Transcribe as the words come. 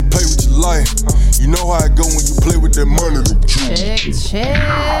life. You know how it go when you play with that money.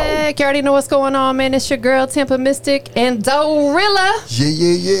 Check. You already know what's going on, man. It's your girl, Tampa Mystic and Dorilla.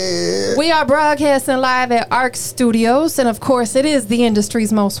 Yeah. We are broadcasting live at ARC Studios. And, of course, it is the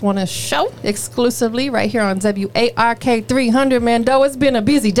industry's most wanted show exclusively right here on WARK 300, man. Though it's been a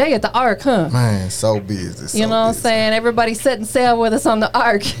busy day at the ARC, huh? Man, so busy. You know what I'm saying? Everybody setting sail with us on the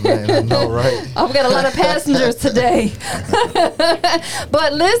ARC. Man, I know, right? Oh, we got a lot of passengers today.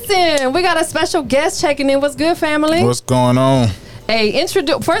 But listen, we got a special guest checking in. What's good, family? What's going on? Hey,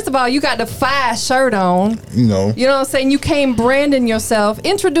 first of all, you got the fire shirt on. You know what I'm saying? You came branding yourself.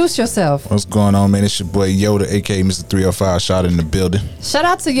 Introduce yourself. What's going on, man? It's your boy Yoda, aka Mr. 305, shot in the building. Shout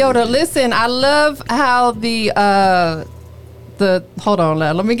out to Yoda. Listen, I love how the hold on,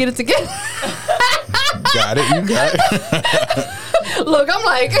 let me get it together. Got it, you got it. Look, I'm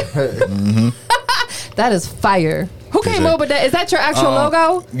like, that is fire. Who came up with that? Is that your actual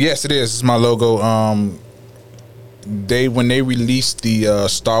logo? Yes, it is. It's my logo. When they released the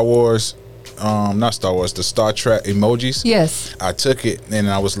Star Wars, not Star Wars, the Star Trek emojis. Yes. I took it and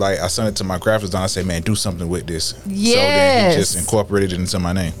I was like, I sent it to my graphics designer. I said, man, do something with this. Yes. So then he just incorporated it into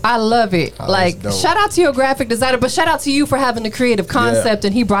my name. I love it. Shout out to your graphic designer, but shout out to you for having the creative concept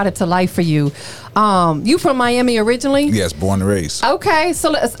and he brought it to life for you. You from Miami originally? Yes, born and raised. Okay,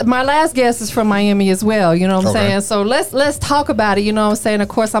 so my last guest is from Miami as well. You know what I'm saying? So let's talk about it. You know what I'm saying? Of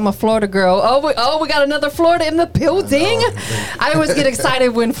course, I'm a Florida girl. Oh, we got another Florida in the building. I always get excited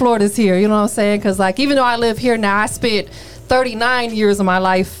when Florida's here. You know what I'm saying? Because even though I live here now, I spent 39 years of my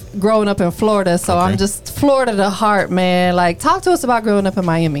life growing up in Florida. So I'm just Florida to heart, man. Talk to us about growing up in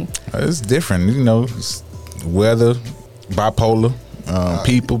Miami. It's different, it's weather, bipolar.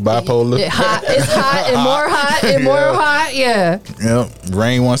 People bipolar. It's hot and more hot and more hot. Yeah. Yep.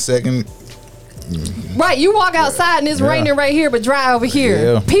 Rain 1 second. Right. You walk outside and it's raining right here, but dry over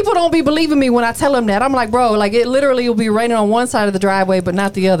here. Yeah. People don't be believing me when I tell them that. I'm like, bro, it literally will be raining on one side of the driveway, but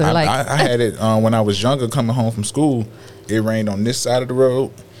not the other. I had it when I was younger, coming home from school. It rained on this side of the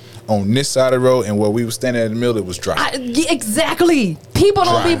road. On this side of the road, and where we were standing in the middle, it was dry. Exactly. People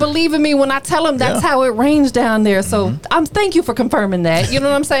don't be believing me when I tell them that's how it rains down there. So thank you for confirming that. You know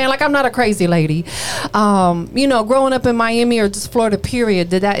what I'm saying? I'm not a crazy lady. Growing up in Miami or just Florida, period,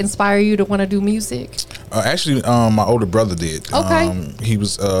 did that inspire you to want to do music? Actually, my older brother did. Okay. He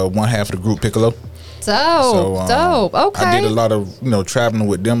was one half of the group Piccolo. Dope. Okay. I did a lot of traveling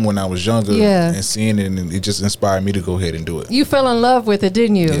with them when I was younger and seeing it, and it just inspired me to go ahead and do it. You fell in love with it,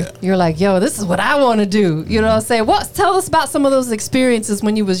 didn't you? Yeah. You're like, yo, this is what I want to do. You know what I'm saying? Tell us about some of those experiences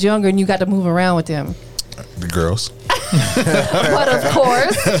when you was younger and you got to move around with them. The girls. But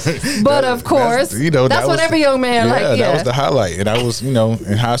of course, that's what every young man that was the highlight. And I was,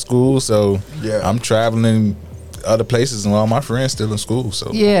 in high school, so I'm traveling other places and all my friends still in school.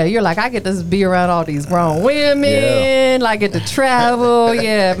 So you're like, I get to be around all these grown women. I get to travel.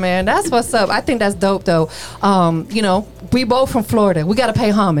 Yeah, man, that's what's up. I think that's dope though. We both from Florida. We got to pay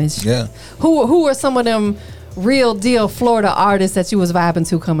homage. Yeah. Who are some of them real deal Florida artists that you was vibing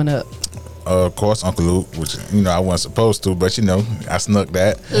to coming up? Of course, Uncle Luke, which I wasn't supposed to, but I snuck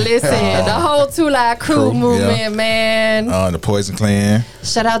that. Listen, the whole Two Live Crew movement, man. The Poison Clan.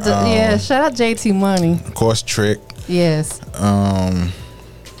 Shout out JT Money. Of course, Trick. Yes.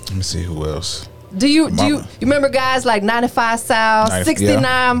 Let me see who else. Do you remember guys like 95 South,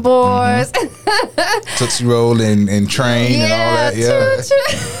 69 Boys, Tootsie Roll and Train and all that? Yeah.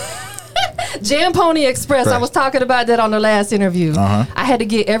 Jam Pony Express. I was talking about that on the last interview. I had to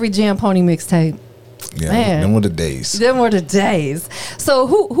get every Jam Pony mixtape. Yeah, man, them were the days. So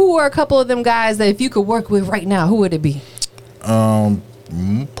who are a couple of them guys that if you could work with right now, who would it be? Probably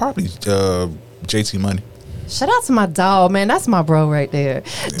JT Money. Shout out to my dog, man. That's my bro right there.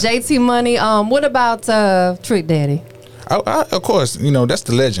 JT Money. What about Trick Daddy? Of course, that's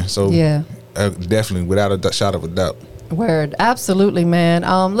the legend. So definitely, without a shot of a doubt. Word, absolutely, man.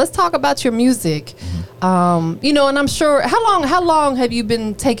 Let's talk about your music. And I'm sure. How long have you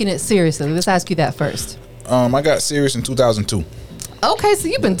been taking it seriously? Let's ask you that first. I got serious in 2002. Okay, so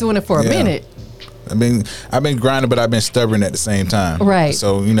you've been doing it for a minute. I've been grinding, but I've been stubborn at the same time. Right.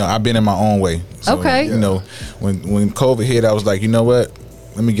 So I've been in my own way. So, okay. When COVID hit, I was like, you know what?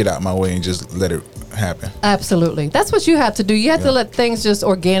 Let me get out my way and just let it happen. Absolutely. That's what you have to do. You have to let things just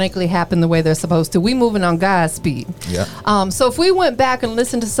organically happen the way they're supposed to. We moving on God's speed. Yeah. So if we went back and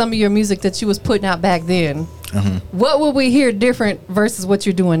listened to some of your music that you was putting out back then, what would we hear different versus what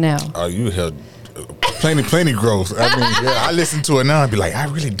you're doing now? Oh, you held plenty growth. I listen to it now and be like, I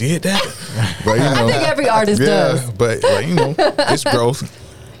really did that. But I think every artist does. But it's growth.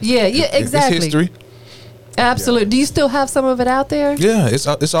 Yeah, exactly. It's history. Absolutely. Do you still have some of it out there? Yeah,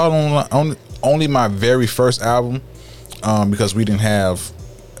 it's all on only my very first album, because we didn't have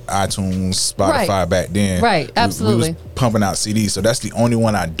iTunes, Spotify back then. Right, absolutely. We was pumping out CDs, so that's the only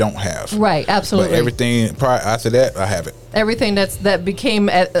one I don't have. Right, absolutely. But everything prior after that, I have it. Everything that became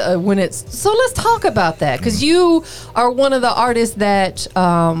when it's so. Let's talk about that, because you are one of the artists that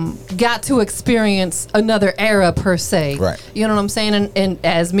got to experience another era per se. Right. You know what I'm saying, and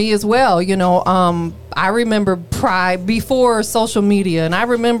as me as well. You know, I remember before social media, and I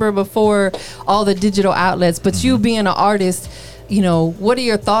remember before all the digital outlets. But you being an artist, you know, what are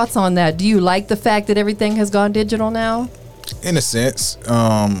your thoughts on that? Do you like the fact that everything has gone digital now? In a sense,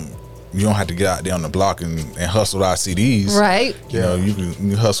 you don't have to get out there on the block and hustle out CDs. Right. You know, you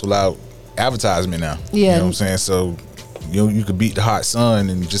can hustle out advertisement now. Yeah. You know what I'm saying? So you could beat the hot sun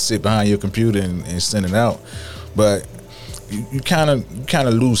and just sit behind your computer and send it out. But you kind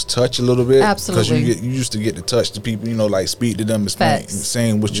of lose touch a little bit. Absolutely. Because you used to get to touch the people, you know, like speak to them,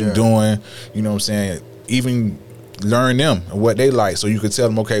 saying what you're doing. You know what I'm saying? Even learn them and what they like, so you could tell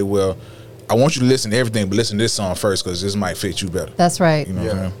them, okay, well, I want you to listen to everything, but listen to this song first because this might fit you better. That's right. You know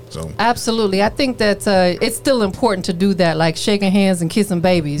what I'm saying? So absolutely, I think that it's still important to do that, like shaking hands and kissing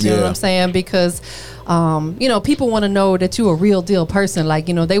babies. You know what I'm saying? Because you know, people want to know that you're a real deal person. Like,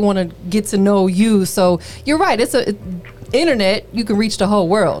 you know, they want to get to know you. So you're right. It's internet. You can reach the whole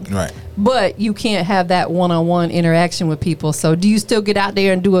world. Right. But you can't have that one-on-one interaction with people. So do you still get out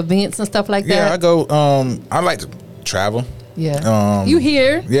there and do events and stuff like that? Yeah, I go. I like to travel. Yeah. You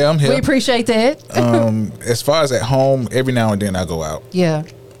here? Yeah, I'm here. We appreciate that. As far as at home, every now and then I go out. Yeah.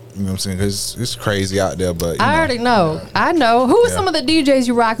 You know what I'm saying? Because it's crazy out there. But I already know. I know. Who are some of the DJs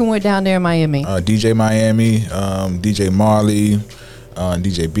you rocking with down there in Miami? DJ Miami, DJ Marley,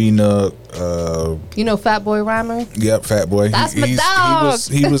 DJ B-Nuck. You know Fat Boy Rhymer? Yep, Fat Boy. That's my dog.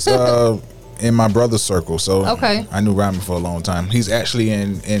 He was in my brother's circle, so okay. I knew Rhymer for a long time. He's actually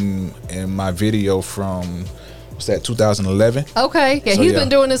in my video from, what's that, 2011? Okay, yeah, so he's been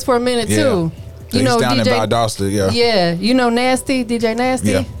doing this for a minute too. So you know, he's down DJ, in Valdosta, yeah, you know Nasty, DJ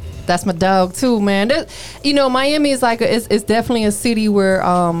Nasty. Yeah. That's my dog too, man. You know, Miami is like it's definitely a city where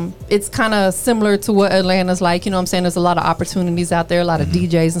it's kind of similar to what Atlanta's like. You know what I'm saying? There's a lot of opportunities out there, a lot of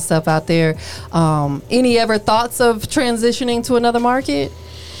DJs and stuff out there. Any ever thoughts of transitioning to another market?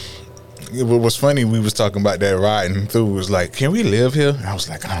 What was funny, we was talking about that riding through. It was like, can we live here? I was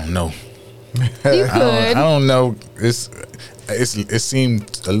like, I don't know. You could. I don't know. It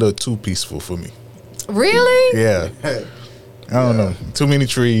seemed a little too peaceful for me. Really? Yeah. I don't know. Too many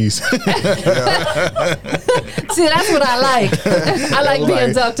trees. See, that's what I like. I like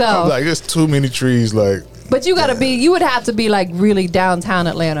being ducked off. I'm like, there's too many trees. Like, but you gotta be. You would have to be like really downtown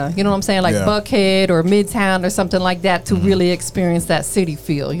Atlanta. You know what I'm saying? Like Buckhead or Midtown or something like that to really experience that city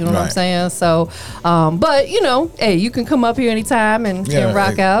feel. You know what I'm saying? So, but you know, hey, you can come up here anytime and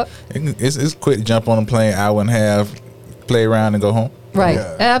rock out. It's quick to jump on a plane, hour and a half, play around and go home. Right,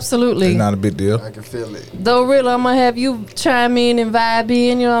 absolutely. It's not a big deal. I can feel it. Though, really, I'm gonna have you chime in and vibe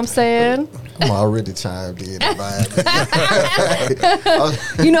in. You know what I'm saying? I'm already chimed in and vibe.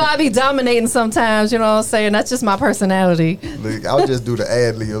 You know, I be dominating sometimes. You know what I'm saying? That's just my personality. Look, I'll just do the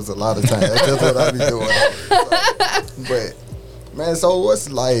ad libs a lot of times. That's what I be doing. But man, so what's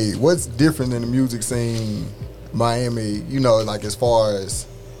different in the music scene, Miami? You know, like as far as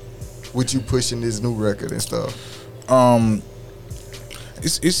what you pushing this new record and stuff.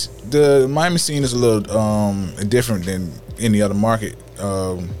 It's the Miami scene is a little different than any other market.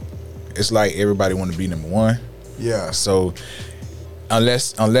 It's like everybody want to be number one. Yeah. So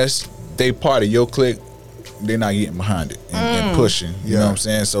unless they part of your clique, they're not getting behind it and pushing. You know what I'm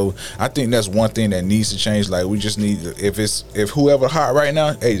saying? So I think that's one thing that needs to change. Like we just need if whoever hot right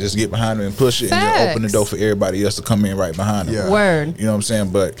now, hey, just get behind it and push it. Facts. And open the door for everybody else to come in right behind them. Yeah. Word. You know what I'm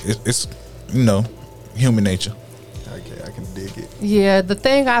saying? But it's you know, human nature. Okay, I can dig it. Yeah, the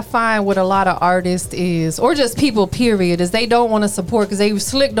thing I find with a lot of artists is, or just people, period, is they don't want to support because they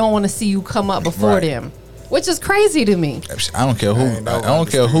slick don't want to see you come up before them, which is crazy to me. I don't care who. I don't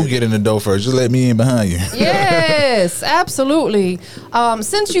care who get in the door first. Just let me in behind you. Yes, absolutely.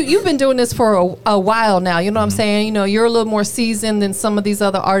 Since you've been doing this for a while now, you know what I'm saying? You know, you're a little more seasoned than some of these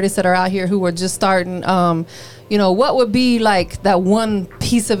other artists that are out here who are just starting. You know, what would be like that one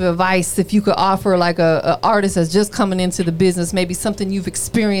piece of advice if you could offer like a artist that's just coming into the business, maybe something you've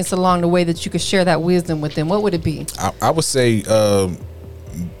experienced along the way that you could share that wisdom with them? What would it be? I would say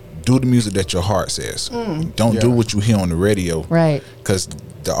do the music that your heart says. Don't do what you hear on the radio. Right. Because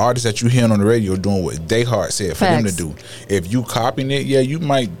the artists that you hear on the radio are doing what their heart said for them to do. If you copying it, you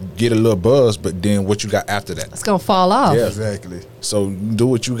might get a little buzz, but then what you got after that? It's going to fall off. Yeah. Exactly. So do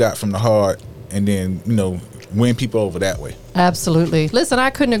what you got from the heart, and then, you know, win people over that way. Absolutely. Listen, I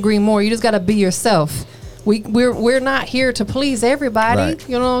couldn't agree more. You just got to be yourself. We're not here to please everybody. Right.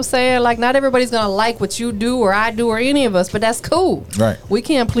 You know what I'm saying? Like, not everybody's gonna like what you do or I do or any of us, but that's cool. Right. We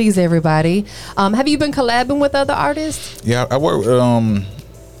can't please everybody. Have you been collabing with other artists? Yeah, I work with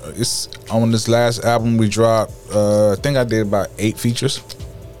it's on this last album we dropped. I think I did about 8 features.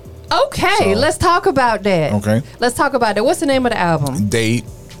 Okay, So- let's talk about that. Okay. Let's talk about that. What's the name of the album? Dade.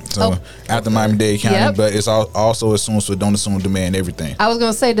 So Oh, after Miami-Dade County, Yep. but it's also assumes for don't assume demand everything. I was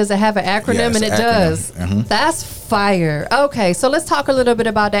gonna say, does it have an acronym? Yeah, it's And it an acronym. does. Mhm. That's fire. Okay, so let's talk a little bit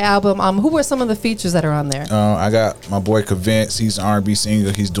about the album. Who were some of the features that are on there? I got my boy Convince. He's an R&B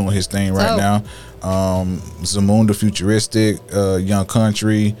singer. He's doing his thing right Dope. now. Zamunda Futuristic, Young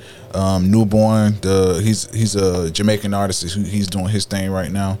Country, Newborn. He's a Jamaican artist. He's doing his thing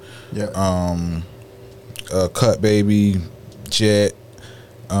right now. Yeah. Cut Baby, Jet.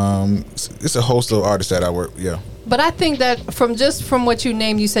 It's a host of artists that I work. Yeah. But I think that from what you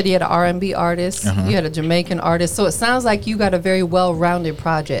named, you said you had an R&B artist, you had a Jamaican artist, so it sounds like you got a very well-rounded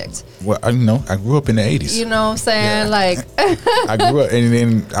project. Well, I grew up in the '80s. You know what I'm saying? Like, I grew up, and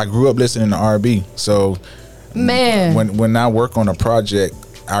then I grew up listening to R&B. So man, when I work on a project,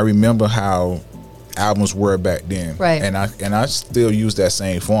 I remember how albums were back then, Right. And I still use that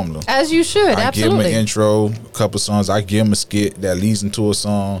same formula. as you should, I give them absolutely. an intro, a couple songs. I give them a skit that leads into a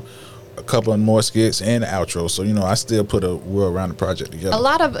song, a couple of more skits, and an outro. So I still put a well-rounded project together. A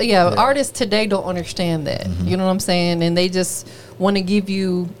lot of artists today don't understand that. You know what I'm saying? And they just want to give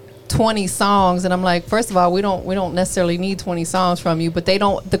you 20 songs, and I'm like, first of all, we don't necessarily need 20 songs from you, but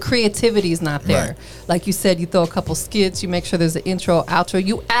the creativity is not there. Right. Like you said, you throw a couple skits, you make sure there's an intro, outro.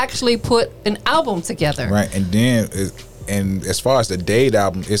 You actually put an album together. Right, and then and as far as the Dade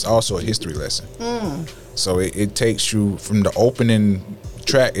album, it's also a history lesson. So it takes you from the opening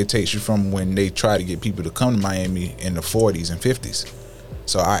track. It takes you from when they try to get people to come to Miami in the 40s and 50s.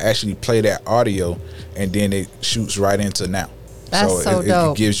 So I actually play that audio, and then it shoots right into now. That's so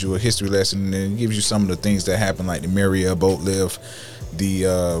dope. It gives you a history lesson, and then it gives you some of the things that happened, like the Mariel boat lift, the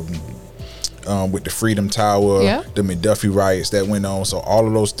with the Freedom Tower, Yeah. the McDuffie riots that went on. So all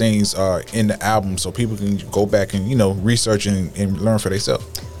of those things are in the album, so people can go back and research and learn for themselves.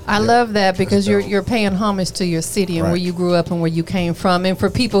 I love that because dope. you're paying homage to your city and Right. where you grew up and where you came from. And for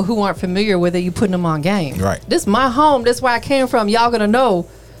people who aren't familiar with it, you putting them on game. Right. This is my home. This is where I came from. Y'all gonna know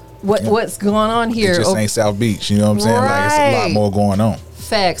what's going on here. It just Oh, ain't South Beach, you know what I'm saying? Like it's a lot Right. more going on.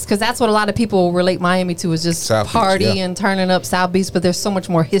 facts, because that's what a lot of people relate Miami to, is just South Beach, party yeah. and turning up South Beach. But there's so much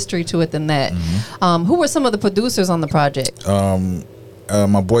more history to it than that. Who were some of the producers on the project?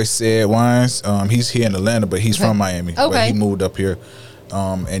 My boy Sid Wines, he's here in Atlanta, but he's from Miami. But Okay. he moved up here.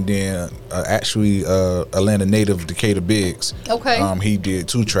 And then actually Atlanta native Decatur Biggs. Okay. He did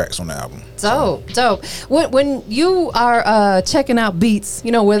 2 tracks on the album. Dope. When you are checking out beats,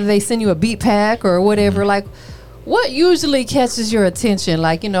 whether they send you a beat pack or whatever, like, what usually catches your attention?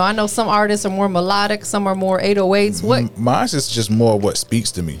 Like, I know some artists are more melodic, some are more 808s. What? Mine's is just more what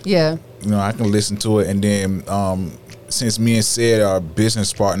speaks to me. Yeah. I can listen to it, and then since me and Sid are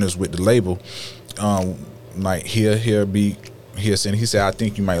business partners with the label, like he'll be. He said, I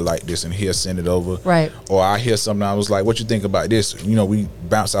think you might like this, and he'll send it over. Right. Or I hear something, I was like, what you think about this? We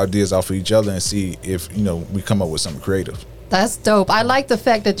bounce ideas off of each other and see if, we come up with something creative. That's dope. I like the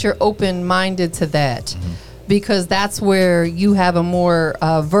fact that you're open-minded to that, because that's where you have a more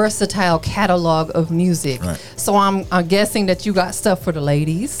versatile catalog of music. Right. So I'm guessing that you got stuff for the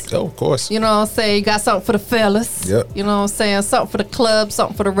ladies. Oh, of course. You know what I'm saying? You got something for the fellas. Yep. You know what I'm saying? Something for the club,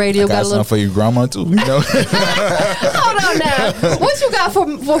 something for the radio. Got something for your grandma too. Hold on now. What you got for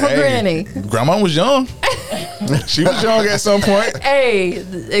Hey, Granny? Grandma was young. She was young at some point. Hey,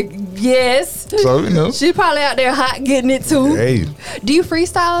 yes. So, She probably out there hot getting it too. hey, Do you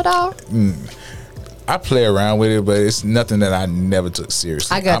freestyle at all? I play around with it, but it's nothing that I never took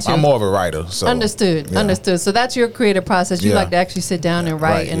seriously. I got you. I'm more of a writer. So Understood. yeah. Understood. So that's your creative process. You Yeah. like to actually sit down and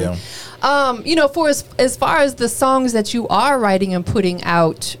write. Right, And yeah. for as far as the songs that you are writing and putting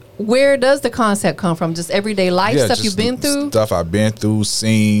out, where does the concept come from? Just everyday life stuff just you've been through? Stuff I've been through,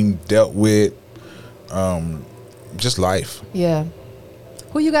 seen, dealt with, just life. Yeah.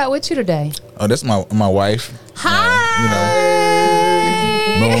 Who you got with you today? Oh, that's my wife. Hi.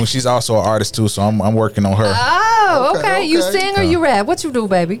 Moon, she's also an artist too, so I'm working on her. Oh, okay. You Okay. sing or you rap? What you do,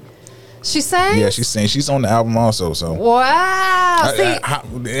 baby? She sings? Yeah, she's saying she's on the album also. So Wow. See,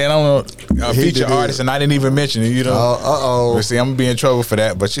 and I'm a He feature did artist, and I didn't even mention it. But see, I'm gonna be in trouble for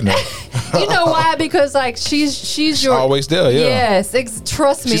that. But you know why? Because like she's your always there. Yeah, Yes,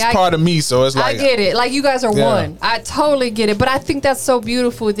 trust me. she's part of me, so it's like I get it. Like, you guys are Yeah. one. I totally get it. But I think that's so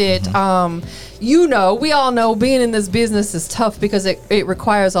beautiful that we all know being in this business is tough because it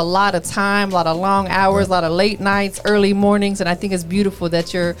requires a lot of time, a lot of long hours, a lot of late nights, early mornings, and I think it's beautiful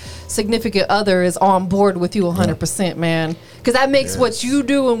that your significant other is on board with you 100%, man. Because that makes what you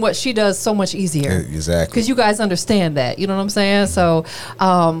do and what she does so much easier. Exactly. Because you guys understand that. You know what I'm saying? So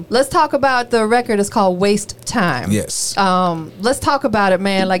let's talk about the record. It's called Waste Time. Yes. Let's talk about it,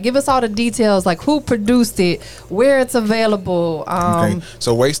 man. Like, give us all the details, like who produced it, where it's available. Okay.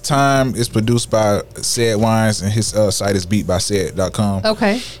 So Waste Time is produced by Said Wines, and his site is beatbysaid.com.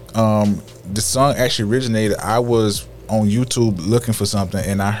 Okay. The song actually originated, I was on YouTube looking for something,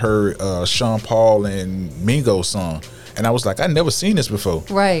 and I heard Sean Paul and Mingo's song. And I was like, I never seen this before.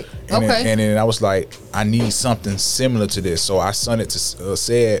 Right. And okay. Then I was like, I need something similar to this. So I sent it to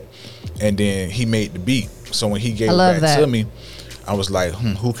Said, and then he made the beat. So when he gave it back to me, I was like,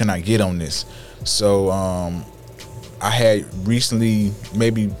 who can I get on this? So I had recently,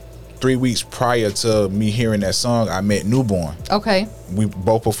 maybe 3 weeks prior to me hearing that song, I met Newborn. Okay. We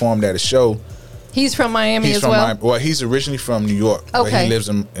both performed at a show. He's from Miami as well? Well, he's originally from New York, but he lives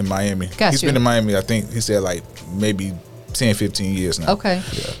in Miami. He's been in Miami, I think he said like maybe 10, 15 years now. Okay.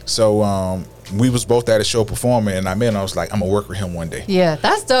 Yeah. So we was both at a show performing, and I met him. I was like, I'm going to work with him one day. Yeah,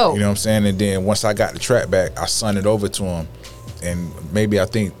 that's dope. You know what I'm saying? And then once I got the track back, I sent it over to him. And maybe I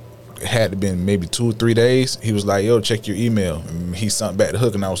think it had to been maybe 2 or 3 days. He was like, yo, check your email. And he sent back the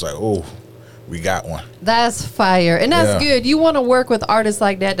hook, and I was like, oh, we got one. That's fire. And that's good. You want to work with artists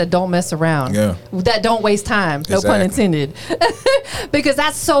like that don't mess around. Yeah. That don't waste time. No pun intended. Because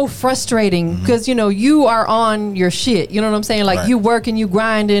that's so frustrating because, you are on your shit. You know what I'm saying? Like you working, you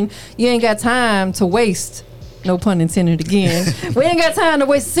grinding. You ain't got time to waste. No pun intended again. We ain't got time to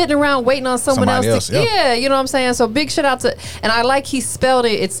waste sitting around waiting on someone else. Yeah, you know what I'm saying? So big shout out to, and I like he spelled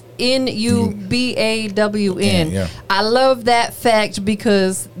it. It's Nubawn. Yeah. I love that fact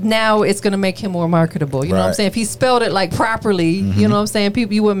because now it's going to make him more marketable. You know what I'm saying? If he spelled it like properly, you know what I'm saying?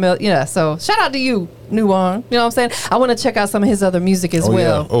 People, you wouldn't, so shout out to you, Newbawn. You know what I'm saying? I want to check out some of his other music as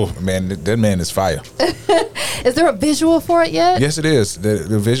well. Yeah. Oh, man, that man is fire. Is there a visual for it yet? Yes, it is.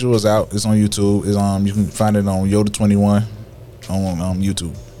 The visual is out. It's on YouTube. It's you can find it on Yoda21 on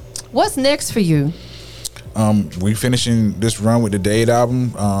YouTube. What's next for you? We finishing this run with the Dade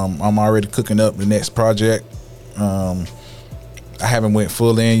album. I'm already cooking up the next project. I haven't went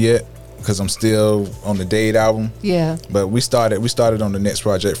full in yet because I'm still on the Dade album. Yeah. But we started on the next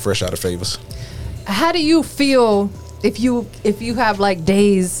project, Fresh Out of Favors. How do you feel if you have like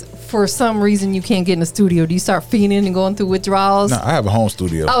days for some reason you can't get in the studio? Do you start fiending and going through withdrawals? No, I have a home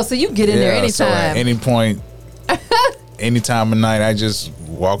studio. Oh, so you get in there anytime. So at any point, any time of night, I just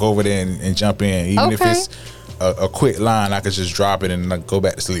walk over there and jump in. Even if it's a quick line, I could just drop it and go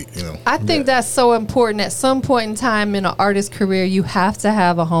back to sleep. I think that's so important. At some point in time in an artist's career, you have to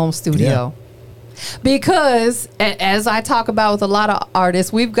have a home studio. Because as I talk about with a lot of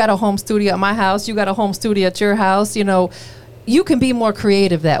artists, we've got a home studio at my house. You got a home studio at your house. You can be more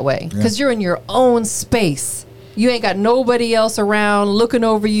creative that way because you're in your own space. You ain't got nobody else around looking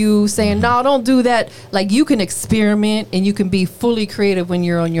over you saying, no, don't do that. Like, you can experiment and you can be fully creative when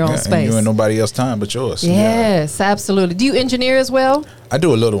you're on your own space. And you ain't nobody else's time but yours. Yes, absolutely. Do you engineer as well? I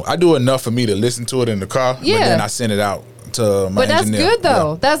do a little. I do enough for me to listen to it in the car, but then I send it out to my engineer. But that's good,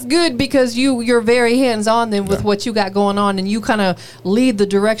 though. Yeah. That's good because you're very hands-on then with what you got going on, and you kind of lead the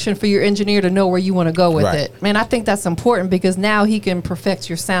direction for your engineer to know where you want to go with it. Man, I think that's important because now he can perfect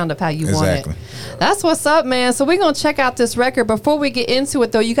your sound of how you want it. That's what's up, man. So we're going to check out this record. Before we get into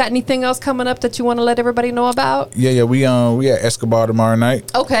it, though, you got anything else coming up that you want to let everybody know about? Yeah, we at Escobar tomorrow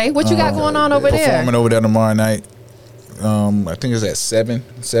night. Okay, what you got going on over there? Performing over there tomorrow night. I think it's at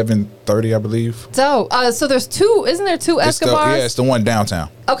 7:30, I believe. So there's two, isn't there two Escobars? It's the one downtown.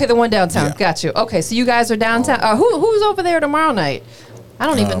 Okay, the one downtown. Yeah. Got you. Okay, so you guys are downtown. Who's over there tomorrow night? I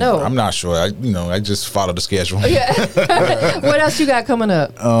don't even know. I'm not sure. I just follow the schedule. Yeah. What else you got coming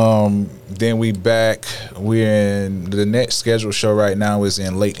up? Then we're in the next scheduled show right now is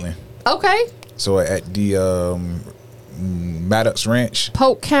in Lakeland. Okay. So at the Maddox Ranch,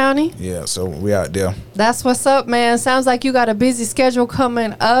 Polk County. Yeah, so we out there. That's what's up, man. Sounds like you got a busy schedule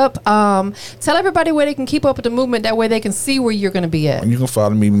coming up. Tell everybody where they can keep up with the movement. That way they can see where you're going to be at. You can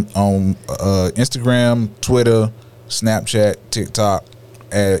follow me on Instagram, Twitter, Snapchat, TikTok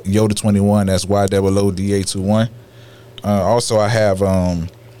at Yoda21. That's YOODA21. Also, I have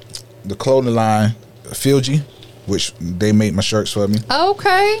the clothing line, Filgy, which they made my shirts for me.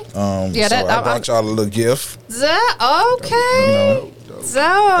 Okay. Yeah, so I brought y'all a little gift. Okay. And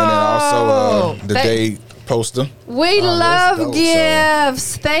then also the Dade poster. We love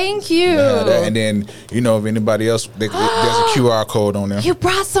gifts. Thank you. And then, if anybody else, there's a QR code on there. You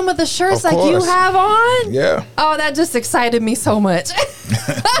brought some of the shirts like you have on? Yeah. Oh, that just excited me so much.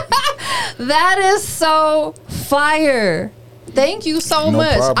 That is so fire. Thank you so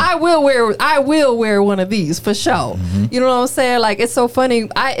much. Problem. I will wear one of these for sure. Mm-hmm. You know what I'm saying? Like, it's so funny.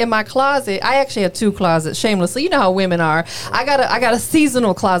 In my closet, I actually have 2 closets, shamelessly. You know how women are. I got a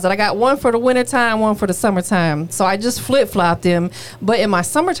seasonal closet. I got one for the wintertime, one for the summertime. So I just flip-flop them. But in my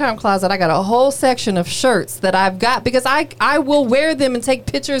summertime closet, I got a whole section of shirts that I've got because I will wear them and take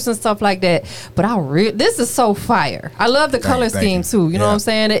pictures and stuff like that. But this is so fire. I love the color scheme too. You know what I'm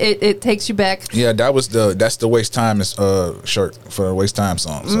saying? It takes you back. Yeah, that's the Waste Time shirt for a Waste Time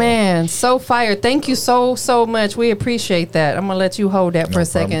song. So. Man, so fire. Thank you so much. We appreciate that. I'm gonna let you hold that for a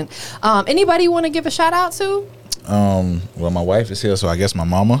second. Anybody want to give a shout out to? Well, my wife is here, so I guess my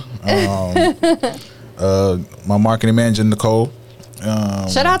mama. My marketing manager, Nicole.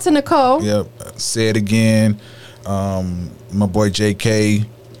 Shout out to Nicole. Yep. Say It Again. My boy JK,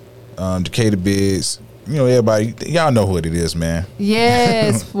 Decatur Biz. Everybody, y'all know who it is, man.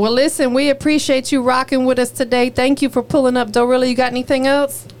 Yes. Well, listen, we appreciate you rocking with us today. Thank you for pulling up. Dorilla, you got anything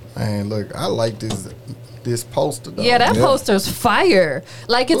else? Man, look, I like this poster, though. Yeah, that poster's fire.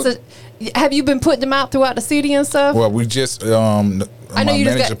 Like, have you been putting them out throughout the city and stuff? Well, we just, my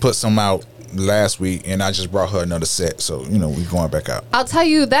manager put some out last week, and I just brought her another set, so we're going back out. I'll tell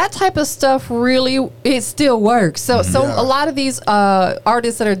you, that type of stuff really, it still works. So a lot of these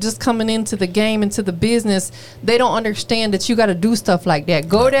artists that are just coming into the game, into the business, they don't understand that you got to do stuff like that.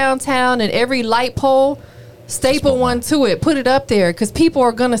 Go downtown and every light pole, staple one to it, put it up there, because people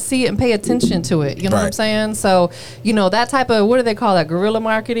are going to see it and pay attention to it. You know what I'm saying? So, that type of, what do they call that? Guerrilla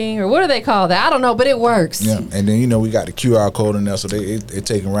marketing? Or what do they call that? I don't know, but it works. Yeah, and then, we got the QR code in there, so it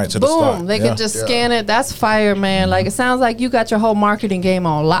take them right to the start. Boom, they can just scan it. That's fire, man. Like, it sounds like you got your whole marketing game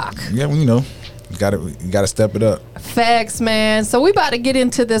on lock. Yeah, you gotta step it up. Facts, man. So we about to get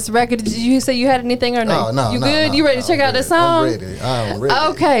into this record. Did you say you had anything or no? No. You good? No, you ready to check out the song? I'm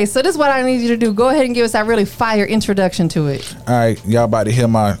ready. Okay, so this is what I need you to do. Go ahead and give us that really fire introduction to it. All right, y'all about to hear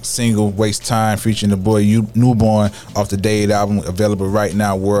my single "Waste Time" featuring the boy Newborn off the Dade album, available right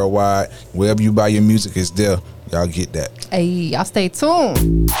now worldwide. Wherever you buy your music, it's there. Y'all get that. Hey, y'all stay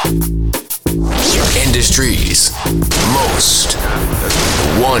tuned. Industry's most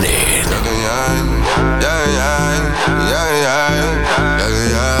wanted.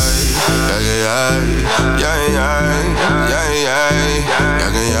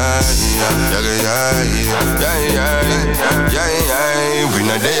 We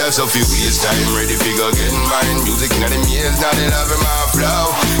not there, so few waste time, ready figure getting mine. Music in them ears, now they loving my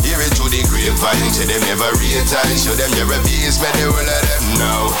flow. Hear it through the grapevine, say them never realize. Show them you're a beast, but they will let them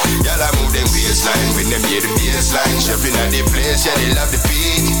know. Y'all move them baseline, when them hear the baseline. Shuffling at the place, yeah, they love the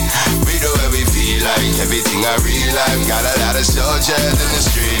beat. We do what we feel like, everything I real life. Got a lot of soldiers in the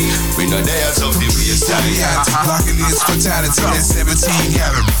street. We know they are so few waste time. Yeah, locking this fatality at 17,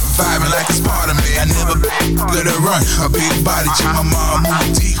 yeah, vibing like it's part of me. I never gonna run a big body, my mom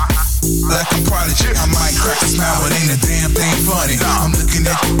moved deep. Like a prodigy, I might crack a smile, but ain't a damn thing funny. I'm looking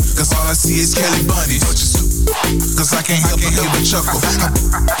at you, cause all I see is Kelly Bundy. Cause I can't help but chuckle.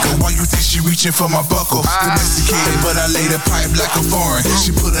 Cause why you think she reaching for my buckle? Domesticated, but I lay the pipe like a foreign.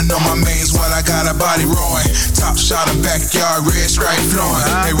 She putting on my mains while I got her body rolling. Top shot of backyard, red stripe flowing.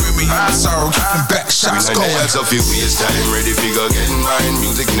 They Remy in the sorrow, keeping back shots going. So few waste time, ready figure getting mine.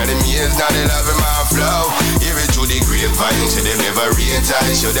 Music in them ears, now they loving my flow. Hear it through the grapevine, say them never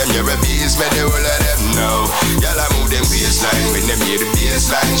realize. Show them you're a beast, but they will let them know. Y'all move them baseline, when them hear the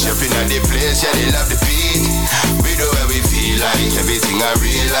baseline. Shuffling at the place, yeah, they love the beat. We do what we feel like, everything I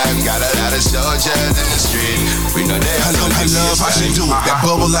real life. Got a lot of soldiers in the street. We know they I love how she do it, that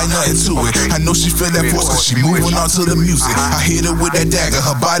bubble like nothing to it. I know she feel that force cause she moving on to the music. I hit her with that dagger,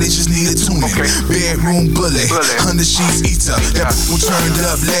 her body just needed tuning. Bedroom bully, under sheets eater. That pool turned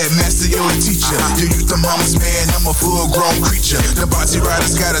up, lad master, you're the teacher. You the mama's man, I'm a full grown creature. The bossy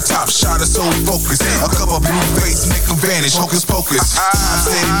riders got a top shot, so focused. A couple blue face, make them vanish, hocus pocus. I'm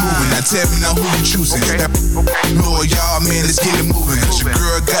steady moving, now tell me now who you choosing. Lord, y'all, man, let's get it moving. Cause your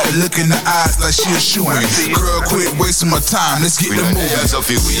girl got a look in the eyes like she a shooing. Girl, quit wasting my time, let's get it moving. So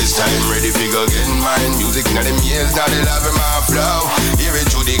few waste time, ready figure getting mine. Music in them ears, now they loving my flow. Hear it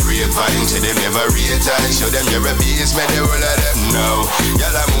through the grapevine, say them never realize. Show them you're a beast, man, they will let them know.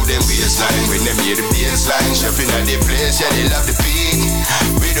 Y'all move them baseline, when when them hear the bassline. Shuffling at the place, yeah, they love the beat.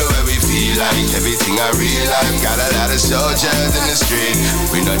 We do what we feel like, everything I real life. Got a lot of soldiers in the street.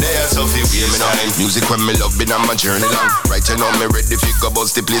 We know they are so feel me time. Music when me love it on my journey long. Right you know me ready fi go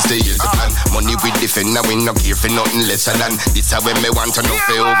bust the place to hear the plan. Money we defend, now we not care for nothing lesser than. This how when me want to know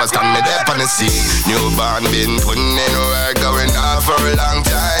fi overstand me there on the scene. Newborn been putting in work, going on for a long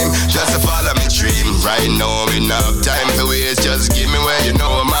time. Just to follow me dream. Right now me enough time for waste. Just give me where you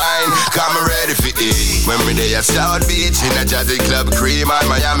know mine. Come ready for it. When we there at South Beach in a jazzy club, Cream on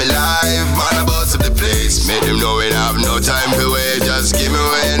Miami Live. Man I bust up the place. Make them know we have no time for wait. Just give me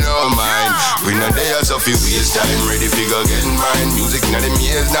where you know mine. We know they are so few waste time. Ready for go get mine. Music now them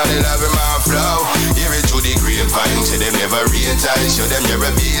ears, now they love in my flow. Hear it through the grapevine. Say them never realize. Show them you're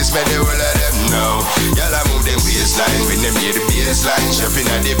a beast. Man they will let them know. Y'all I move them waistline. When them hear the bassline. Shuffling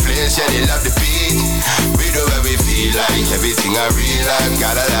at the place. Yeah they love the beat. We do what we feel like. Everything I real life.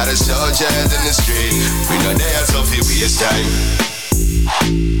 Got a lot of soldiers in the street. We know they are so few waste time.